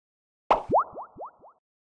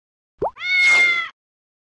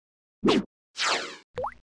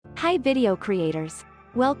Hi video creators.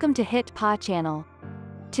 Welcome to HitPaw channel.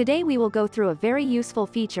 Today we will go through a very useful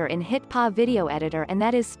feature in HitPaw Video Editor, and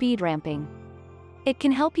that is speed ramping. It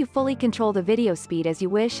can help you fully control the video speed as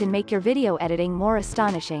you wish and make your video editing more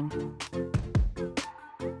astonishing.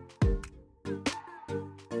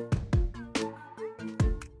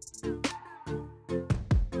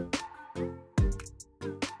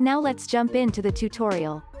 Now let's jump into the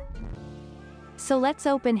tutorial. So let's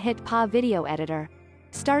open HitPaw Video Editor.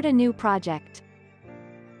 Start a new project.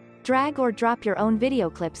 Drag or drop your own video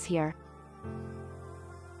clips here.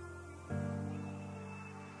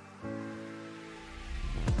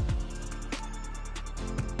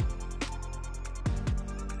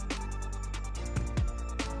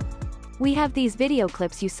 We have these video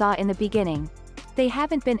clips you saw in the beginning. They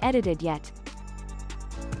haven't been edited yet.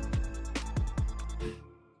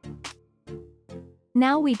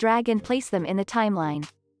 Now we drag and place them in the timeline.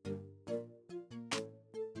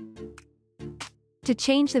 To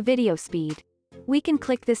change the video speed, we can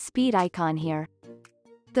click this speed icon here.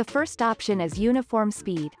 The first option is uniform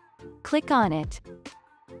speed. Click on it.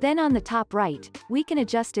 Then on the top right, we can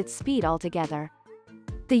adjust its speed altogether.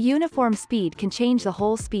 The uniform speed can change the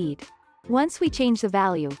whole speed. Once we change the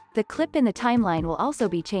value, the clip in the timeline will also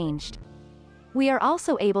be changed. We are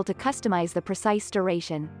also able to customize the precise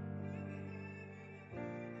duration.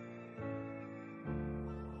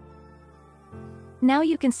 Now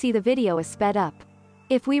you can see the video is sped up.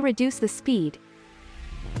 If we reduce the speed,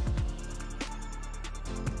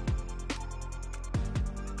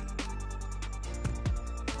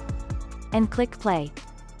 and click play,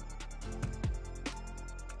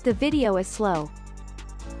 the video is slow.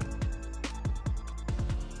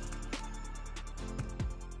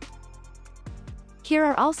 Here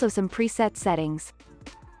are also some preset settings.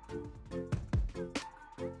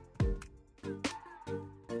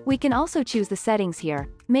 We can also choose the settings here,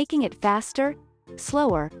 making it faster,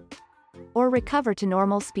 slower, or recover to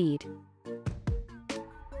normal speed.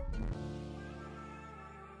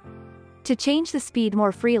 To change the speed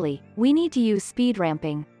more freely, we need to use speed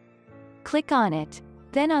ramping. Click on it.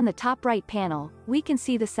 Then on the top right panel, we can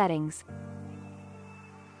see the settings.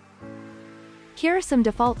 Here are some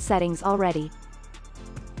default settings already.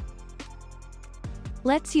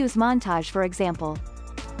 Let's use montage for example.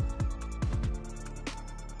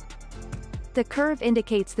 The curve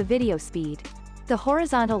indicates the video speed. The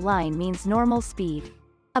horizontal line means normal speed.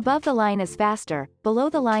 Above the line is faster, below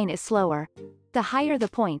the line is slower. The higher the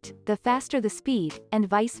point, the faster the speed, and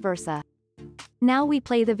vice versa. Now we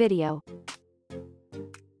play the video.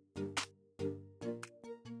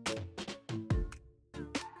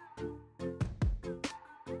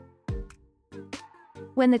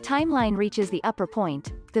 When the timeline reaches the upper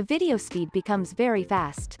point, the video speed becomes very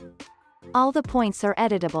fast. All the points are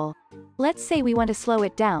editable. Let's say we want to slow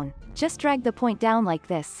it down, just drag the point down like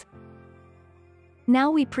this.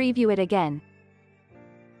 Now we preview it again.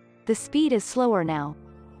 The speed is slower now.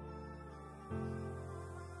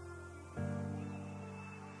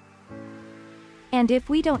 And if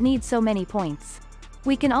we don't need so many points,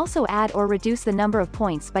 we can also add or reduce the number of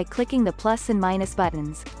points by clicking the plus and minus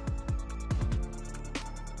buttons.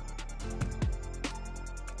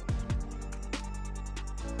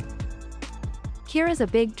 Here is a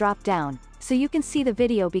big drop down, so you can see the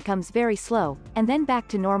video becomes very slow, and then back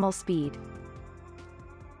to normal speed.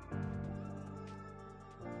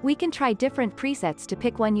 We can try different presets to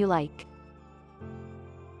pick one you like.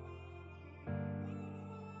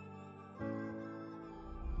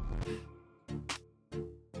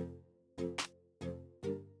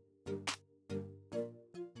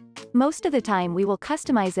 Most of the time we will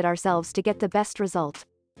customize it ourselves to get the best result.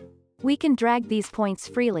 We can drag these points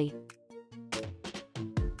freely.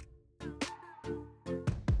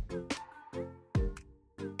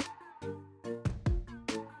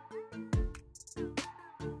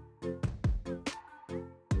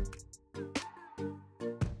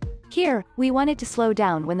 Here, we wanted to slow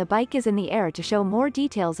down when the bike is in the air to show more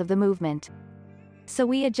details of the movement. So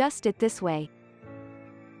we adjust it this way.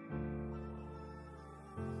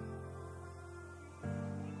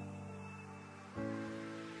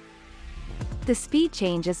 The speed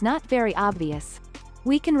change is not very obvious.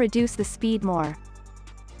 We can reduce the speed more.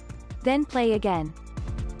 Then play again.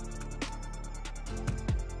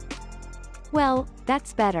 Well,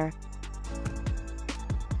 that's better.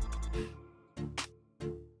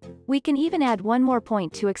 We can even add one more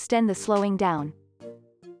point to extend the slowing down.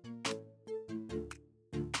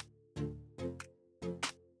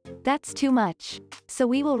 That's too much, so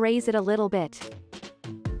we will raise it a little bit.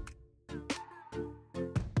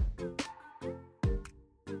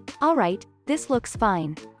 Alright, this looks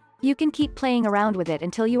fine. You can keep playing around with it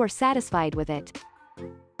until you are satisfied with it.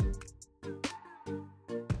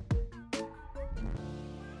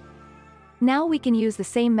 Now we can use the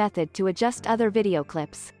same method to adjust other video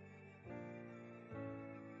clips.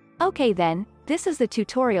 Okay then, this is the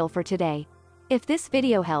tutorial for today. If this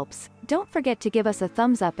video helps, don't forget to give us a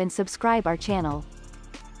thumbs up and subscribe our channel.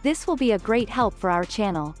 This will be a great help for our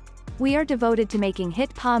channel. We are devoted to making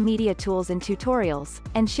HitPaw media tools and tutorials,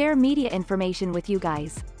 and share media information with you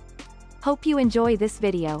guys. Hope you enjoy this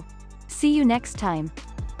video. See you next time.